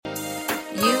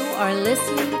are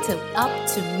listening to Up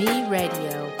to Me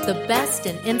Radio, the best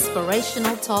in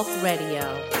inspirational talk radio.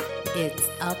 It's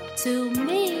up to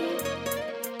me.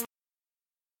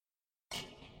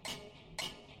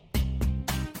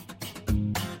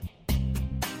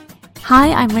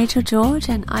 Hi, I'm Rachel George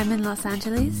and I'm in Los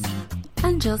Angeles.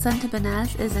 And Jill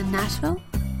Santabanez is in Nashville.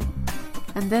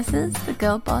 And this is The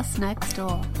Girl Boss Next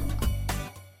Door.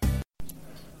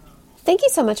 Thank you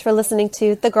so much for listening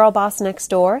to The Girl Boss Next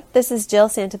Door. This is Jill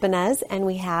Santabanez, and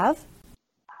we have...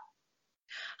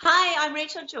 Hi, I'm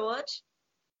Rachel George.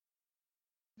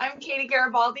 I'm Katie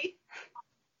Garibaldi.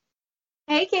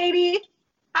 Hey, Katie.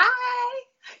 Hi.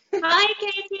 Hi,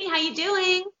 Katie. How you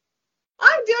doing?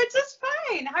 I'm doing just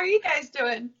fine. How are you guys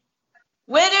doing?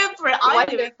 Wonderful.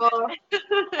 Wonderful.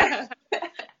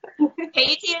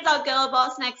 Katie is our girl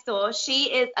boss next door. She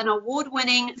is an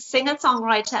award-winning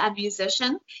singer-songwriter and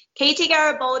musician. Katie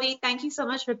Garibaldi, thank you so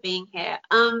much for being here.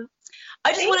 I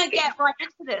just want to get right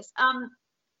into this.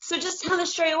 So just tell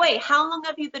us straight away, how long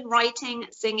have you been writing,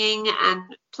 singing, and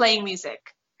playing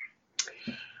music?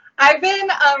 I've been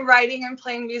writing and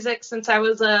playing music since I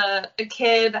was a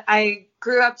kid. I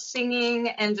grew up singing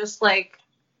and just like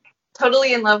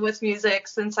totally in love with music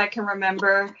since I can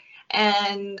remember.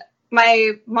 And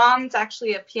my mom's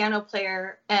actually a piano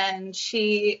player, and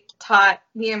she taught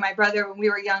me and my brother when we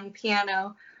were young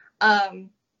piano. And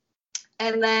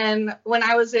then when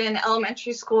I was in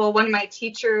elementary school, one of my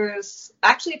teachers,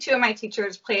 actually two of my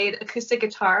teachers, played acoustic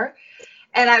guitar.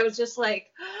 And I was just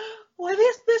like, what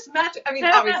is this magic? I mean,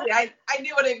 obviously I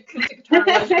knew what an acoustic guitar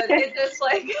was, but it just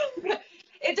like,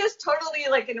 it just totally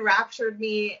like enraptured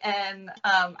me. And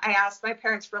I asked my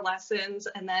parents for lessons,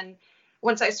 and then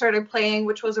once I started playing,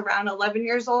 which was around 11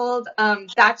 years old,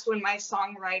 that's when my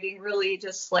songwriting really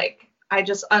just like, I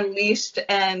just unleashed,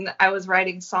 and I was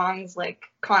writing songs like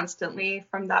constantly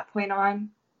from that point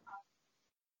on.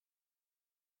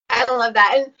 I love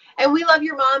that. And we love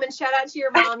your mom, and shout out to your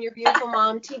mom, your beautiful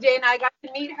mom. TJ and I got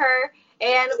to meet her,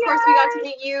 and of course we got to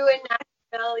meet you in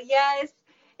Nashville. Yes.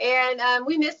 And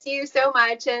we miss you so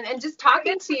much, and just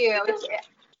talking to you.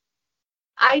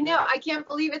 I know. I can't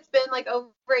believe it's been like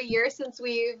over a year since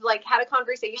we've like had a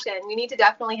conversation. We need to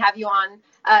definitely have you on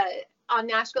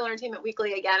Nashville Entertainment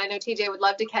Weekly again. I know TJ would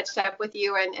love to catch up with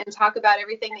you and talk about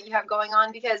everything that you have going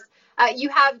on, because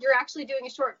you're actually doing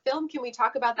a short film. Can we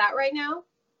talk about that right now?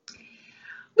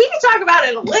 We can talk about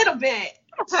it a little bit.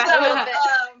 So, a little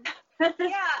bit.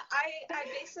 Yeah, I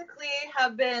basically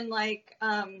have been like,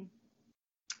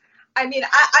 I mean,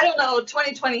 I don't know,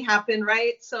 2020 happened,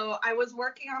 right? So I was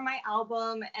working on my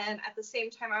album, and at the same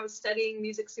time I was studying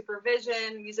music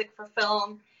supervision, music for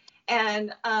film.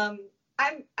 And I'm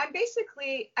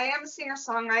basically, I am a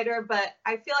singer-songwriter, but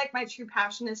I feel like my true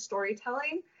passion is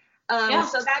storytelling.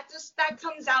 So that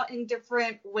comes out in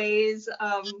different ways.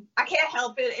 I can't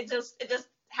help it. It just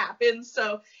happens.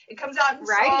 So it comes out in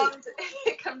songs,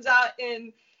 it comes out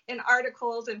in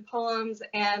articles and poems,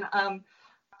 and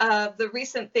the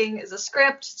recent thing is a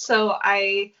script. So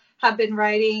I have been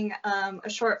writing a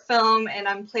short film, and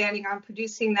I'm planning on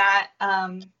producing that,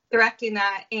 directing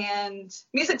that, and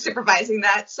music supervising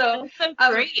that. So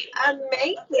great.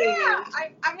 Amazing. Yeah,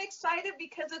 I'm excited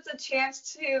because it's a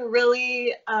chance to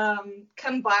really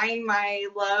combine my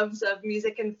loves of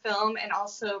music and film, and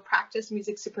also practice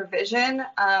music supervision.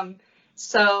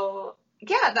 So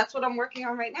yeah, that's what I'm working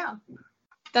on right now.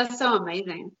 That's so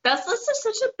amazing. That's just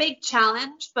such a big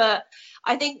challenge, but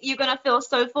I think you're going to feel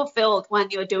so fulfilled when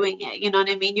you're doing it. You know what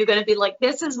I mean? You're going to be like,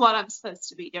 this is what I'm supposed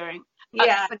to be doing for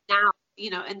now,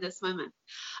 in this moment.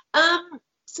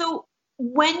 So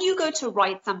when you go to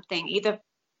write something, either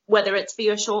whether it's for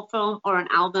your short film or an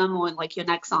album or like your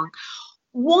next song,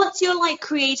 what's your like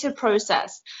creative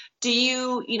process? Do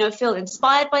you, feel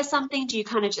inspired by something? Do you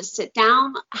kind of just sit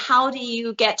down? How do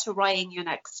you get to writing your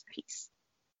next piece?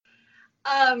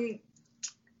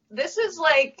 This is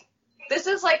like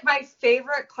my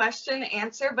favorite question to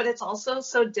answer, but it's also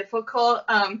so difficult,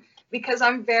 because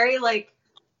I'm very like,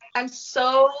 I'm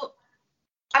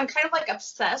kind of like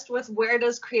obsessed with where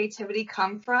does creativity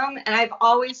come from. And I've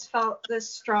always felt this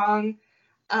strong,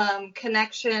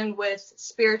 connection with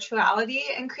spirituality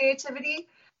and creativity.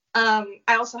 I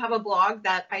also have a blog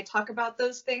that I talk about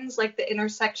those things, like the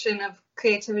intersection of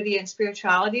creativity and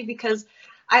spirituality, because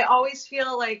I always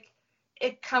feel like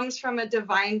it comes from a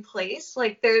divine place.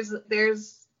 Like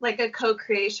there's like a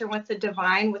co-creation with the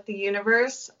divine, with the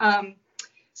universe.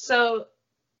 So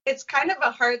it's kind of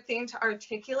a hard thing to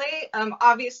articulate.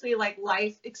 Obviously, like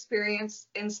life experience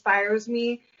inspires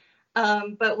me.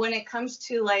 But when it comes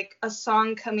to like a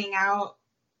song coming out,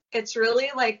 it's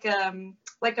really like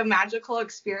a magical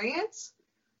experience.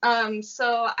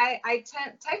 So I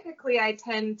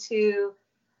tend to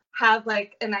have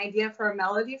like an idea for a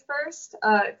melody first,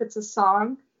 if it's a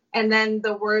song, and then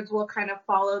the words will kind of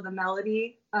follow the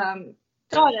melody.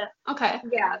 Got it. Okay.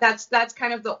 Yeah, that's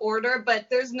kind of the order, but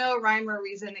there's no rhyme or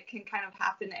reason. It can kind of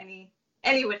happen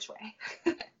any which way.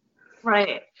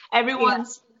 Right.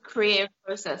 Everyone's creative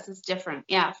process is different.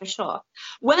 Yeah, for sure.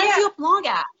 Where's your blog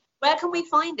at? Where can we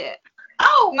find it?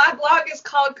 Oh, my blog is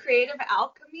called Creative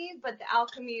Alchemy, but the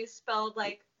alchemy is spelled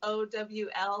like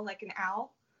OWL, like an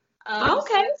owl.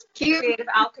 Okay. So cute.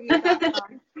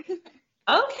 CreativeAlchemy.com.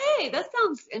 Okay, that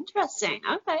sounds interesting.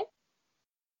 Okay.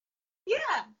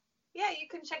 Yeah, you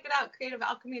can check it out,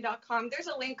 creativealchemy.com. There's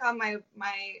a link on my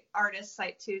artist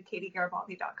site too,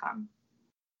 Garibaldi.com.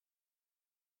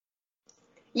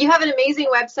 You have an amazing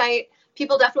website.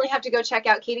 People definitely have to go check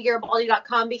out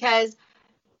KatieGaribaldi.com because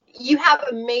you have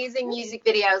amazing music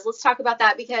videos. Let's talk about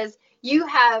that because you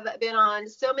have been on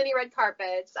so many red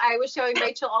carpets. I was showing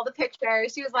Rachel all the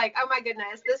pictures. She was like, oh my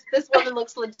goodness, this woman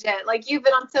looks legit. Like, you've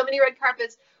been on so many red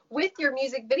carpets with your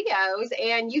music videos,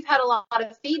 and you've had a lot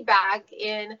of feedback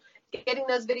in getting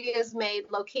those videos made,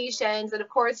 locations, and of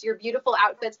course your beautiful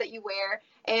outfits that you wear,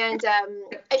 and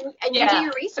you do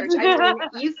your research. I mean,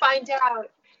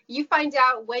 you find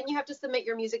out when you have to submit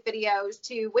your music videos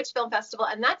to which film festival,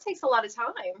 and that takes a lot of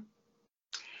time.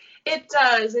 It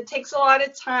does. It takes a lot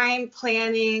of time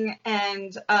planning,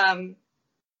 and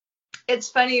it's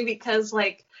funny because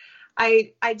like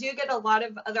I do get a lot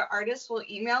of other artists will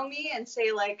email me and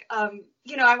say like, I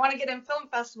want to get in film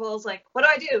festivals. Like, what do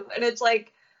I do? And it's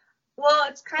like, well,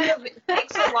 it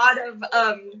takes a lot of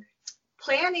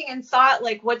planning and thought.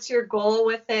 Like, what's your goal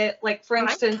with it? Like, for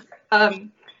instance,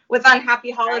 with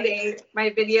Unhappy Holiday, my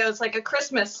video is like a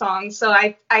Christmas song. So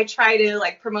I try to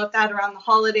like promote that around the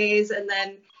holidays, and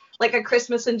then like a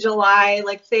Christmas in July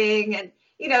like thing. And,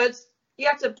 you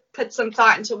have to put some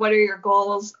thought into what are your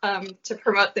goals to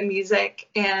promote the music.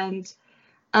 And,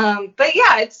 but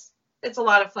yeah, it's a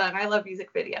lot of fun. I love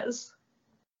music videos.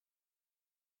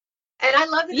 And I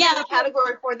love that there's a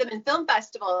category for them in film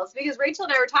festivals, because Rachel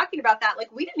and I were talking about that.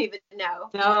 Like, we didn't even know.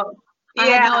 No, I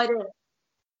had no idea.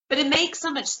 But it makes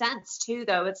so much sense too,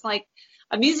 though. It's like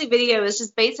a music video is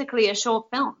just basically a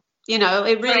short film.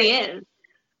 It really is.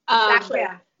 Exactly.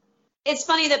 It's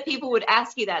funny that people would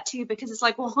ask you that too, because it's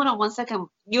like, well, hold on one second.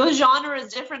 Your genre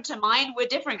is different to mine. We're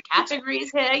different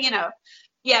categories here,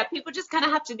 Yeah, people just kind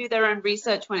of have to do their own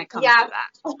research when it comes to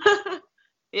that.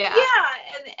 Yeah,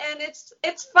 and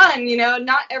it's fun,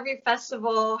 not every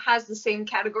festival has the same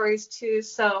categories too.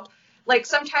 So like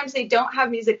sometimes they don't have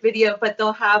music video, but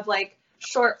they'll have like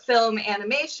short film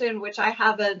animation, which I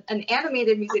have an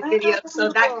animated music video. So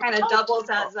that kind of doubles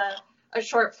as a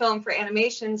short film for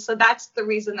animation. So that's the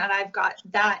reason that I've got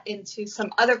that into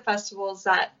some other festivals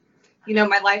that,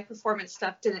 my live performance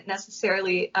stuff didn't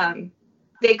necessarily,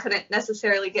 they couldn't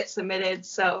necessarily get submitted.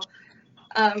 So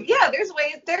there's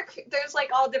ways there's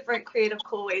like all different creative,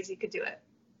 cool ways you could do it.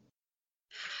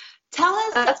 Tell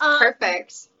us. That's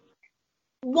perfect.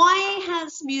 Why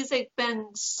has music been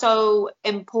so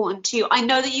important to you? I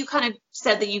know that you kind of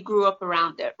said that you grew up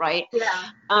around it, right?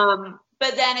 Yeah.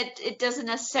 But then it doesn't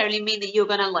necessarily mean that you're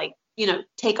gonna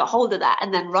take a hold of that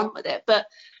and then run with it. But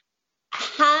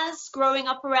has growing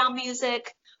up around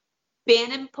music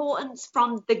been important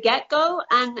from the get-go,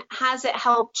 and has it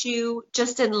helped you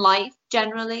just in life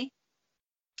generally?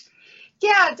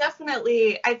 Yeah,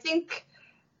 definitely. I think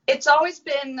it's always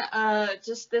been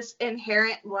just this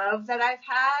inherent love that I've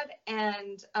had,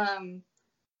 and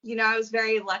I was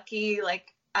very lucky,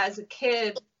 like as a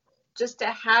kid, just to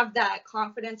have that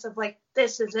confidence of like,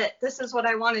 this is it, this is what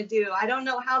I want to do. I don't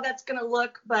know how that's gonna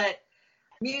look, but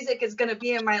music is gonna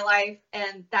be in my life,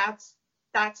 and that's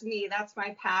me, that's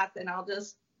my path, and I'll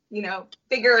just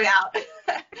figure it out.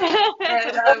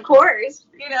 And, of course,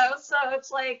 so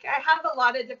it's like I have a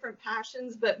lot of different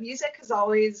passions, but music has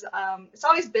always it's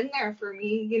always been there for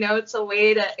me. It's a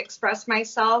way to express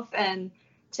myself and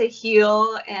to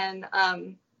heal, and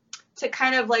to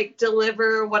kind of like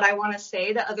deliver what I want to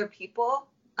say to other people,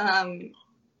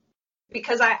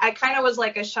 because I kind of was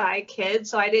like a shy kid,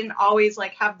 so I didn't always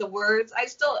like have the words. I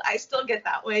still get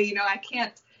that way. I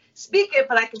can't speak it,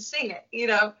 but I can sing it,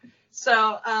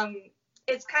 so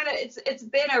it's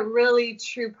been a really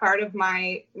true part of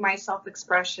my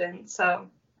self-expression. So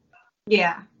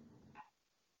yeah.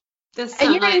 And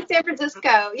you're in San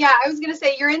Francisco. Yeah, I was going to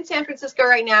say, you're in San Francisco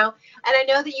right now, and I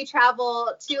know that you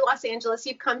travel to Los Angeles.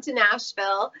 You've come to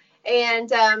Nashville,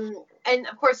 and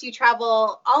of course you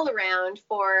travel all around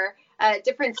for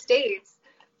different states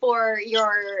for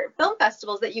your film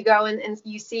festivals that you go and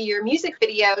you see your music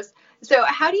videos. So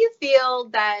how do you feel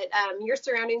that your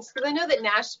surroundings, because I know that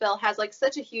Nashville has like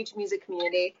such a huge music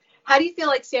community. How do you feel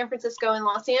like San Francisco and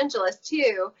Los Angeles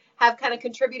too have kind of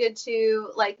contributed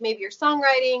to like maybe your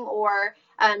songwriting or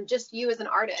just you as an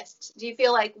artist? Do you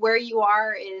feel like where you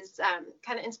are is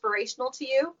kind of inspirational to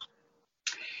you?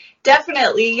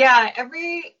 Definitely, yeah.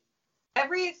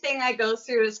 Everything I go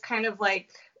through is kind of like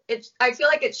I feel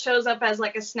like it shows up as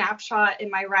like a snapshot in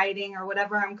my writing or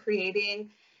whatever I'm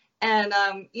creating. And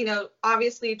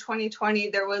obviously 2020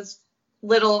 there was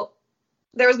no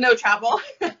travel.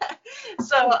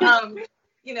 So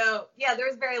there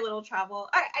was very little travel.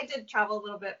 I did travel a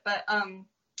little bit, but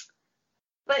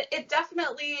it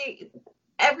definitely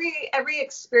every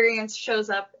experience shows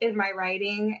up in my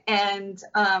writing, and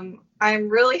I'm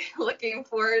really looking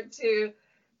forward to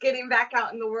getting back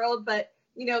out in the world. But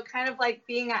kind of like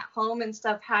being at home and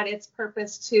stuff had its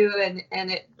purpose too,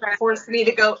 and it forced me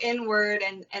to go inward,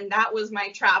 and that was my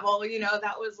travel.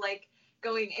 That was like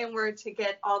going inward to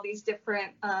get all these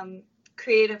different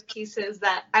creative pieces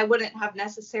that I wouldn't have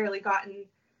necessarily gotten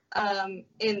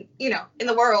in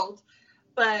the world.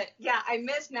 But yeah, I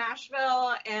miss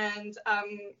Nashville, and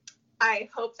I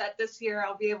hope that this year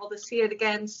I'll be able to see it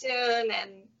again soon.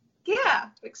 And yeah,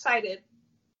 I'm excited.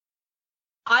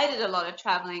 I did a lot of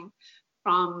traveling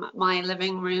from my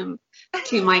living room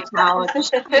to my couch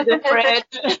to the fridge.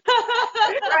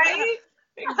 Right?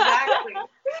 Exactly.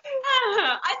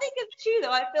 I think it's true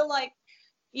though. I feel like,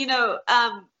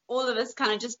 all of us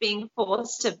kind of just being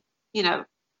forced to,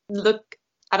 look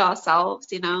at ourselves,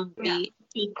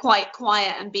 be quite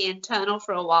quiet and be internal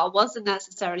for a while wasn't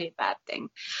necessarily a bad thing.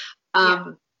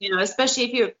 Especially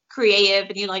if you're creative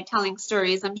and you like telling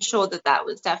stories, I'm sure that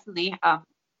was definitely,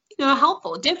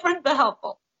 helpful, different, but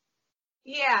helpful.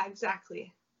 Yeah,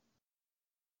 exactly.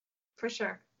 For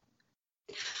sure.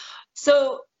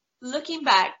 So looking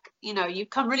back, you've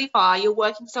come really far, you're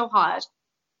working so hard.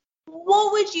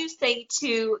 What would you say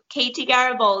to Katie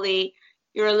Garibaldi?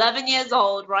 You're 11 years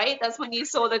old, right? That's when you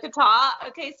saw the guitar.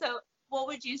 Okay, so what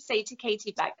would you say to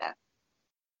Katie back then?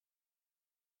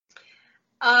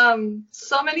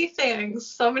 So many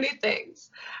things.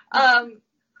 I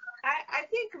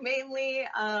think mainly,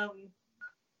 I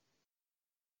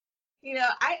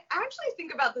actually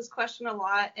think about this question a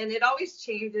lot, and it always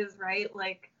changes, right?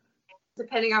 Like,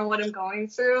 depending on what I'm going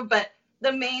through. But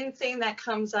the main thing that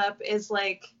comes up is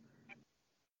like,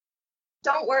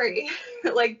 don't worry.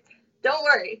 Like, don't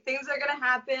worry. Things are going to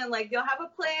happen. Like, you'll have a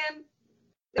plan.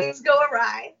 Things go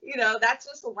awry. That's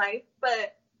just life.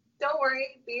 But don't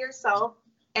worry. Be yourself.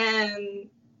 And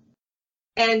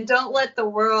don't let the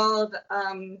world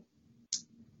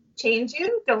change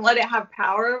you. Don't let it have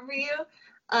power over you.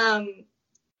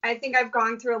 I think I've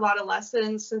gone through a lot of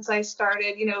lessons since I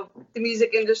started. The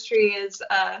music industry is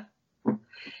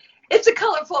it's a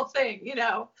colorful thing,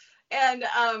 and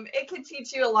it can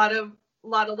teach you a lot of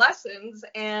lessons,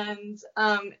 and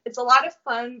it's a lot of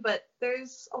fun, but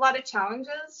there's a lot of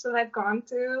challenges that I've gone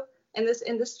through in this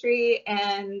industry,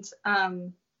 and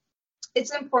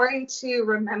it's important to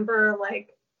remember,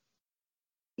 like,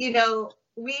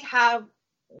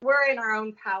 we're in our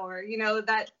own power,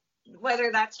 that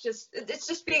whether it's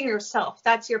just being yourself,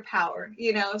 that's your power,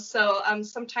 so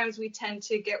sometimes we tend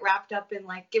to get wrapped up in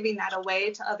like giving that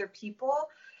away to other people,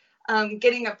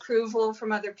 getting approval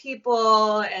from other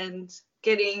people and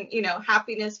getting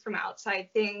happiness from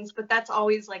outside things, but that's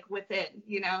always like within,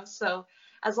 so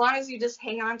as long as you just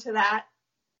hang on to that,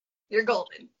 you're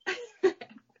golden.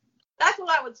 That's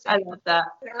what I would say. I love that.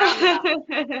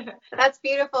 That's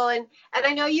beautiful. And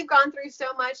I know you've gone through so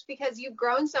much because you've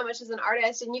grown so much as an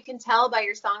artist, and you can tell by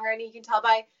your songwriting, you can tell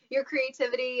by your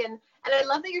creativity. And I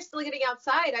love that you're still getting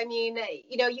outside. I mean,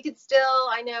 you could still,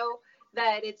 I know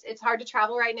that it's hard to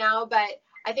travel right now, but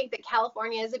I think that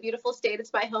California is a beautiful state.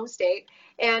 It's my home state,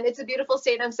 and it's a beautiful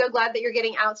state. I'm so glad that you're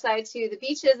getting outside to the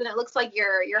beaches, and it looks like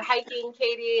you're hiking,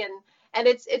 Katie, and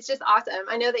it's just awesome.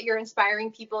 I know that you're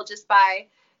inspiring people just by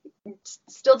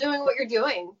still doing what you're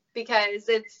doing, because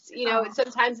it's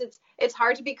sometimes it's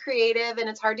hard to be creative and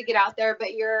it's hard to get out there,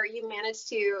 but you manage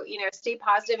to stay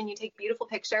positive and you take beautiful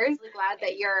pictures. I'm really glad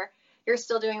that you're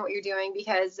still doing what you're doing,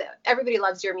 because everybody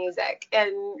loves your music,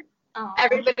 and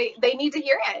everybody, they need to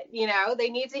hear it. They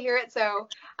need to hear it. So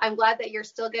I'm glad that you're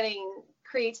still getting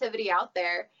creativity out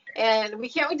there, and we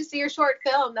can't wait to see your short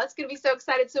film. That's going to be so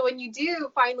excited. So when you do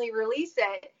finally release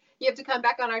it, you have to come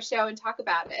back on our show and talk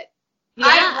about it.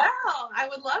 Yeah. I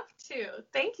would love to.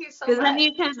 Thank you so much. Because then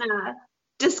you can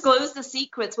disclose the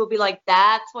secrets. We'll be like,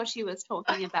 that's what she was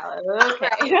talking about.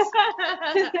 Okay.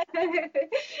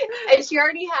 And she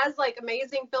already has like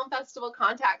amazing film festival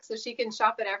contacts, so she can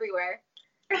shop it everywhere.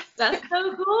 That's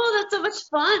so cool. That's so much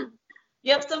fun.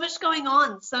 You have so much going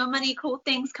on, so many cool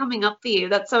things coming up for you.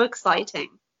 That's so exciting.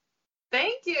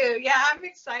 Thank you. Yeah, I'm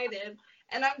excited.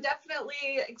 And I'm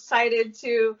definitely excited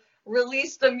to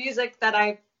release the music that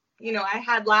I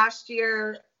had last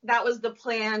year. That was the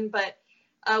plan, but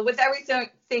with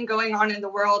everything going on in the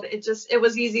world, it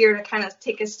was easier to kind of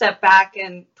take a step back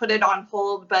and put it on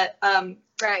hold. But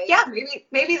right. Yeah,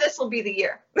 maybe this will be the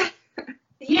year.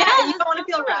 Yeah, you don't want to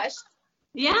feel rushed.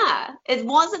 Yeah, it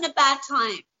wasn't a bad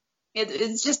time.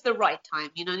 It's just the right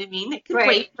time. You know what I mean? It could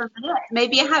wait for a minute.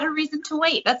 Maybe it had a reason to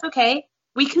wait. That's okay.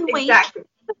 We can wait. Exactly.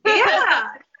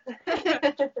 Yeah.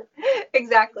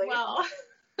 Exactly. Well.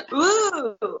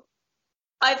 Ooh.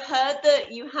 I've heard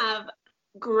that you have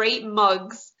great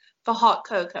mugs for hot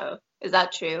cocoa. Is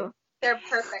that true? They're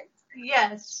perfect.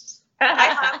 Yes.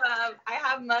 I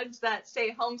have mugs that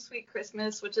say "Home Sweet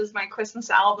Christmas," which is my Christmas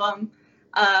album.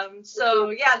 So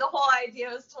yeah, the whole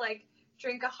idea is to like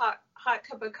drink a hot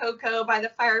cup of cocoa by the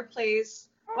fireplace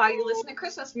while you listen to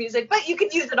Christmas music, but you can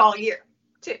use it all year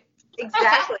too.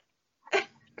 Exactly. And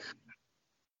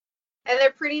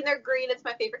they're pretty and they're green. It's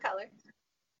my favorite color.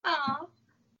 Oh.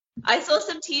 I saw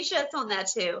some t-shirts on there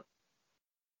too.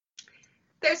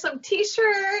 There's some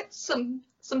t-shirts, some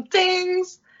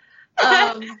things.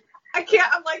 I can't.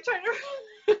 I'm like trying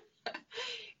to.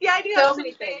 Yeah, I do have so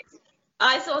many things.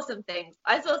 I saw some things.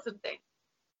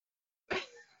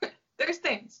 There's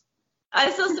things.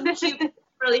 I saw some cute,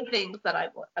 really things that I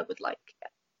would like.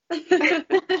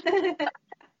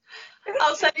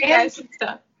 I'll send you guys some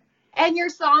stuff. And your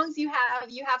songs, you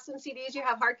have some CDs, you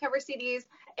have hardcover CDs.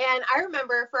 And I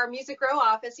remember for our Music Row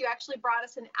office, you actually brought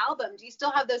us an album. Do you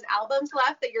still have those albums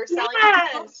left that you're selling?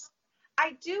 Yes,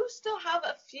 I do still have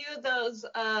a few of those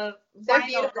They're vinyl.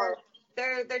 beautiful.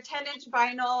 They're 10-inch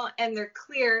vinyl and they're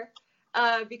clear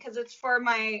because it's for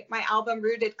my album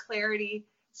Rooted Clarity.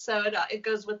 So it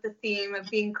goes with the theme of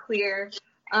being clear.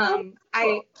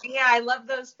 I love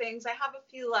those things. I have a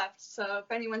few left. So if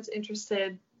anyone's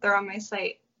interested, they're on my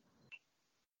site.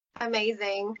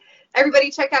 Amazing.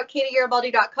 Everybody check out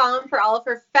KatieGaribaldi.com for all of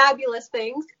her fabulous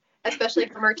things, especially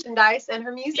her merchandise and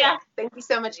her music. Yeah. Thank you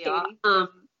so much, Katie.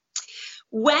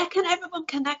 Where can everyone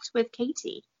connect with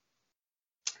Katie?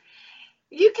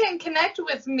 You can connect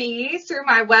with me through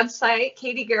my website,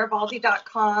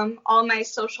 KatieGaribaldi.com. All my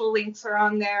social links are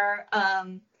on there.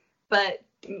 But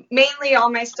mainly all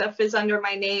my stuff is under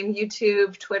my name.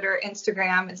 YouTube, Twitter,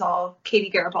 Instagram is all Katie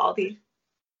Garibaldi.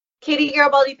 Katie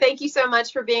Garibaldi, thank you so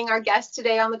much for being our guest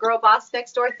today on The Girl Boss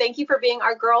Next Door. Thank you for being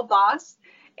our girl boss.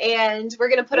 And we're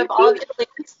going to put up all of your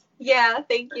links. Yeah,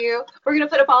 thank you. We're going to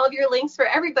put up all of your links for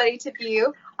everybody to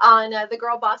view on The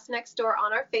Girl Boss Next Door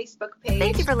on our Facebook page.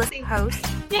 Thank you for listening, host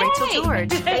Rachel George.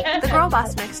 The Girl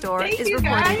Boss Next Door is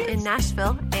recorded in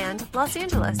Nashville and Los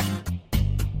Angeles.